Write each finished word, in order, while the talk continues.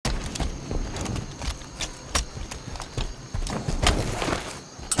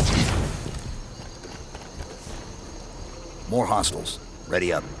More hostiles.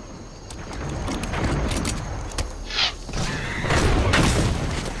 Ready up.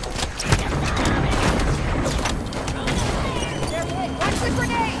 Watch the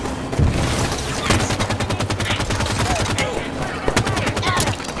grenade!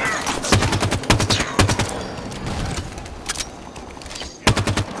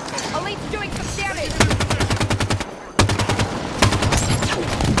 Elite's doing some damage!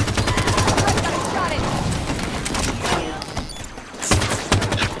 Got it!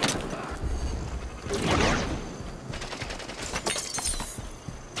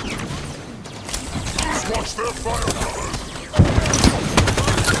 Watch their fire covers!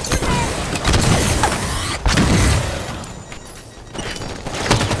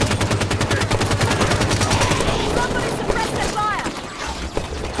 Somebody suppress that fire!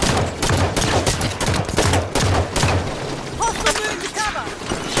 Hostile move to cover!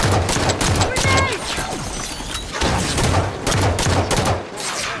 Grenade!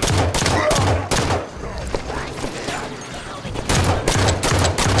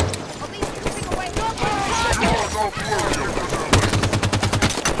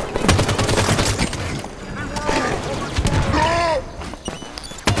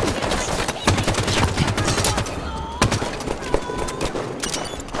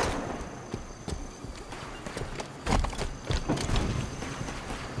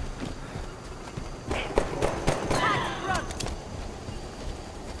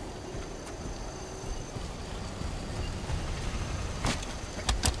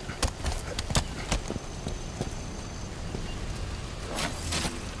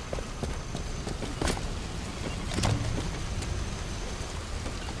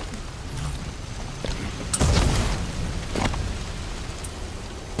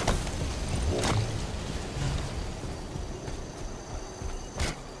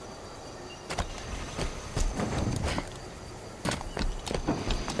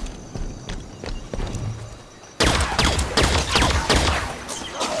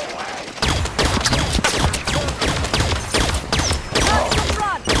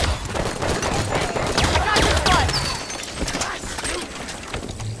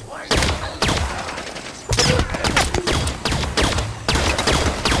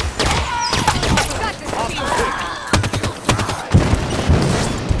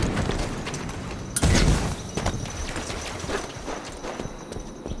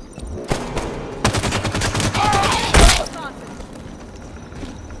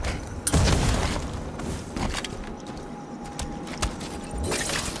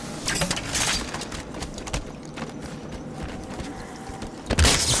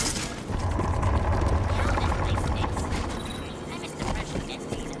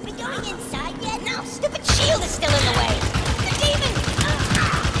 Elite's moving away!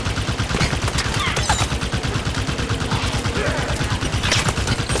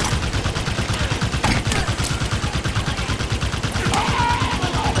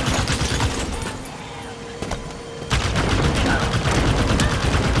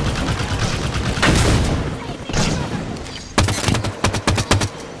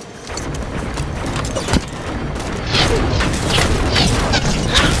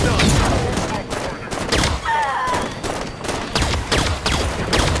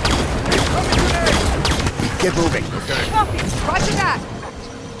 Get moving. Copy! Roger that!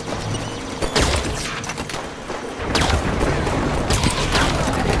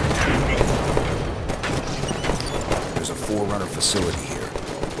 There's a Forerunner facility here.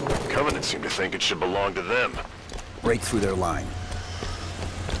 Covenant seem to think it should belong to them. Break through their line.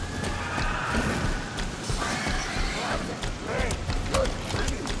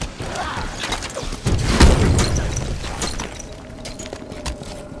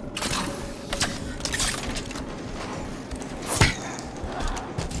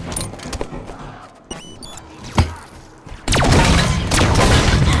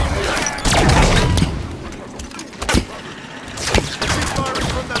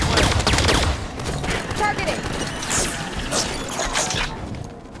 Targeting!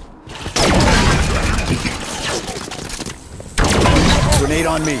 Grenade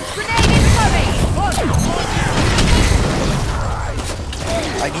on me. Grenade incoming!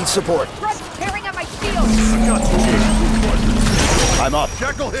 I need support. Grub's tearing at my shield! I'm up.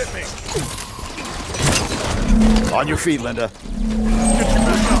 Jekyll hit me! On your feet, Linda.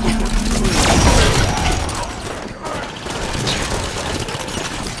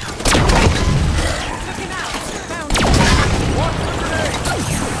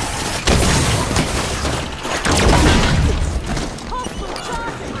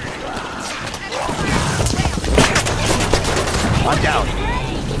 I'm down.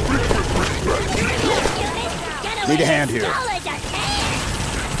 Need a hand here.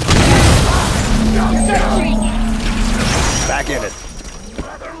 Back in it.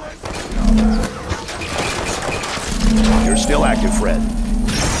 You're still active, Fred.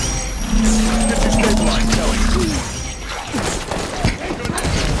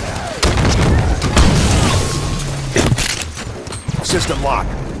 System lock.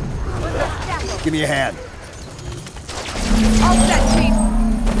 Give me a hand. All set, Chief.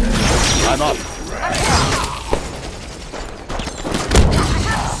 I'm up.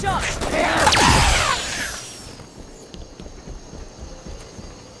 Shot.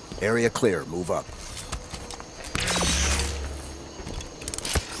 Area clear. Move up.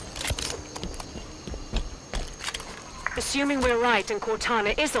 Assuming we're right and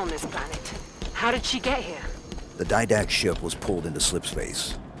Cortana is on this planet, how did she get here? The Didact ship was pulled into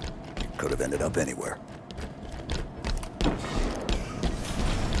slipspace. Could have ended up anywhere.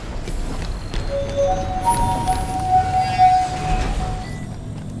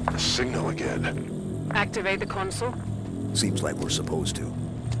 A signal again. Activate the console? Seems like we're supposed to.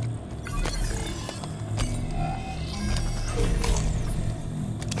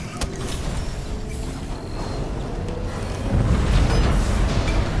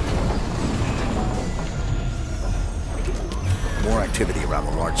 More activity around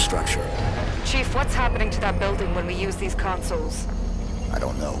the large structure. Chief, what's happening to that building when we use these consoles? I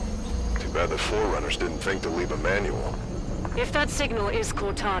don't know. Too bad the Forerunners didn't think to leave a manual. If that signal is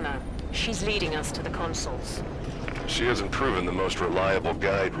Cortana, she's leading us to the consoles. She hasn't proven the most reliable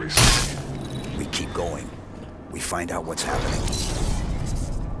guide recently. We keep going. We find out what's happening.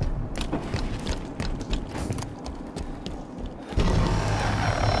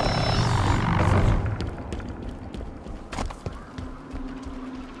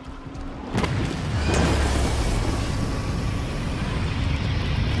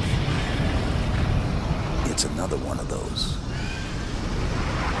 It's another one of those.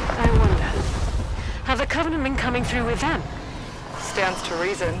 I wonder, have the Covenant been coming through with them? Stands to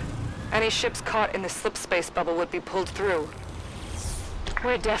reason. Any ships caught in the slipspace bubble would be pulled through.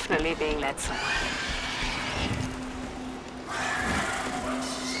 We're definitely being led somewhere.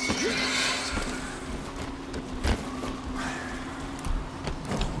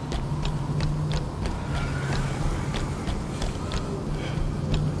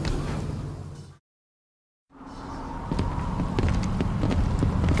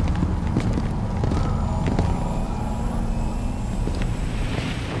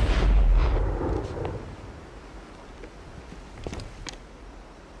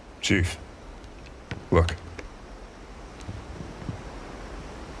 Chief, look.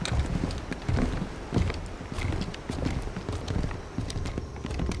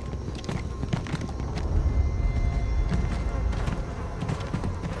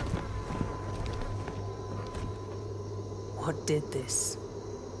 What did this?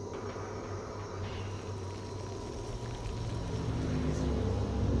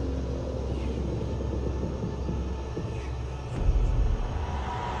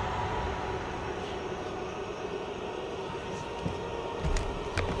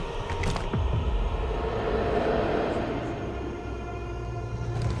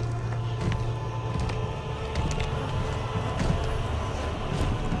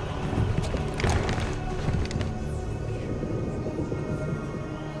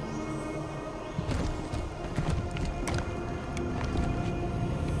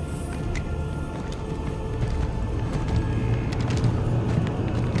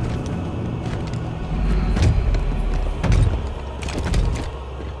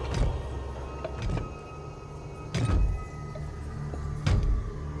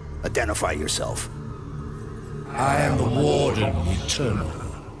 Identify yourself. I am the Warden Eternal.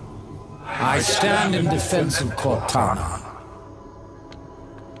 I stand in defense of Cortana.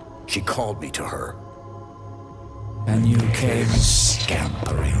 She called me to her. And you came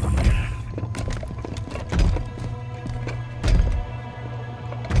scampering.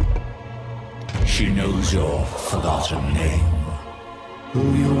 She knows your forgotten name.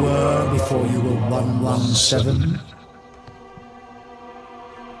 Who you were before you were 117.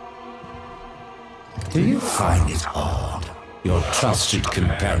 Do you find it odd? Your trusted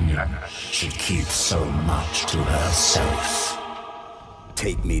companion should keep so much to herself.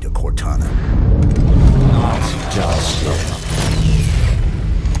 Take me to Cortana. Not just yet.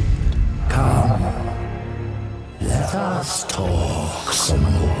 Come. Let us talk some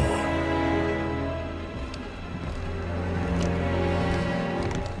more.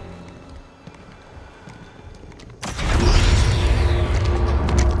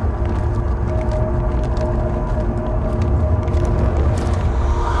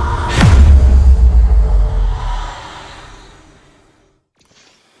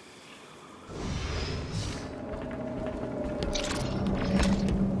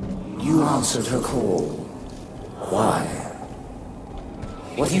 You answered her call. Why?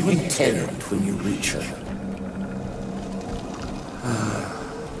 What do you intend when you reach her?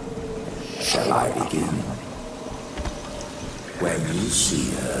 Shall I begin? When you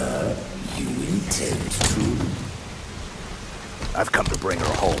see her, you intend to. I've come to bring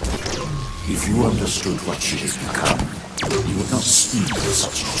her home. If you understood what she has become, you would not speak with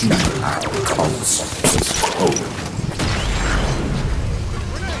such juvenile concepts as home.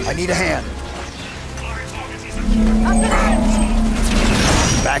 I need a hand.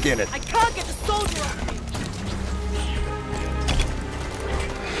 Back in it. I can't get the soldier off me.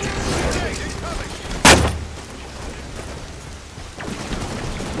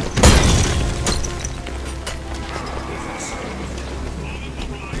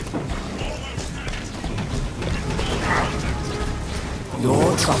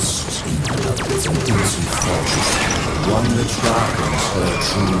 Your trust in her is an easy fortune, one that darkens her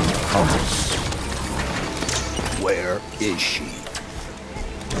true promise. Where is she?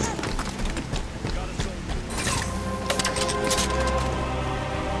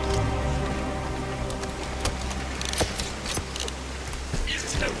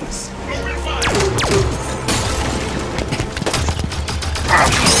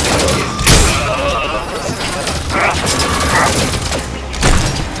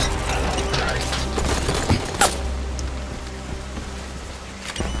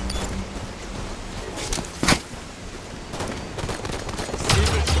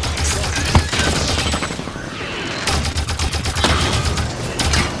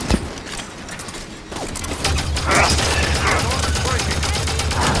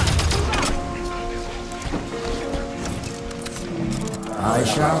 I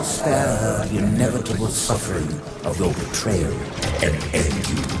shall spare her the inevitable suffering of your betrayal and end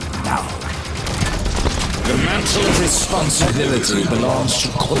you now. The mantle of responsibility belongs to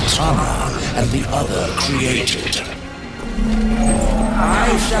Cortana and the other created.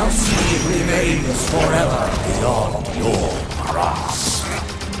 I shall see it remains forever beyond your grasp.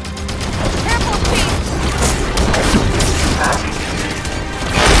 Careful, Chief!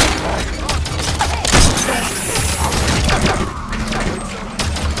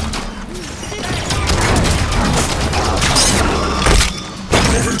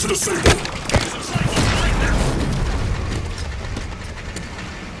 Moving to the stable.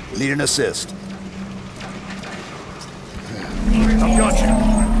 Need an assist. I've got you.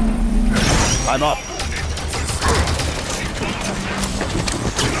 I'm up.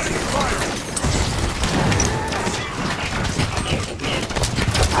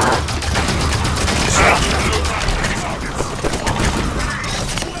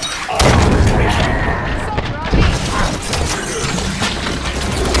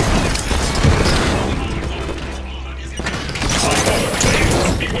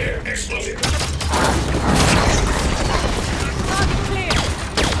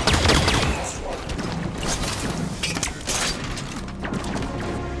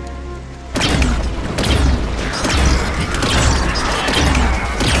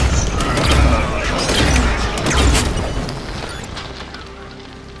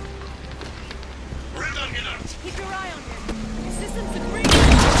 Keep your eye on him. Your system's agreeing.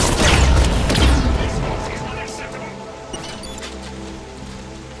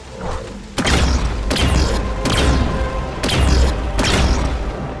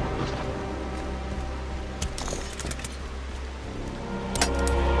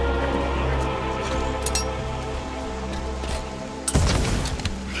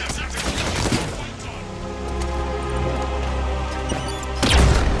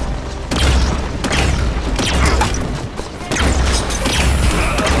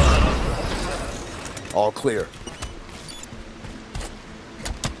 All clear.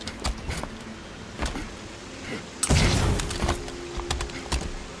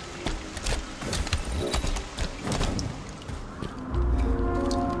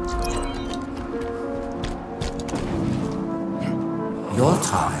 Your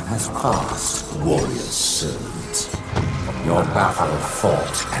time has passed, warrior's servant. Your battle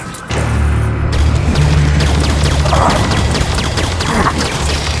fought and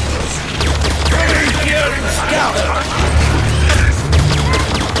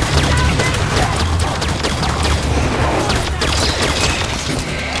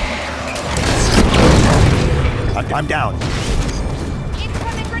I'm down.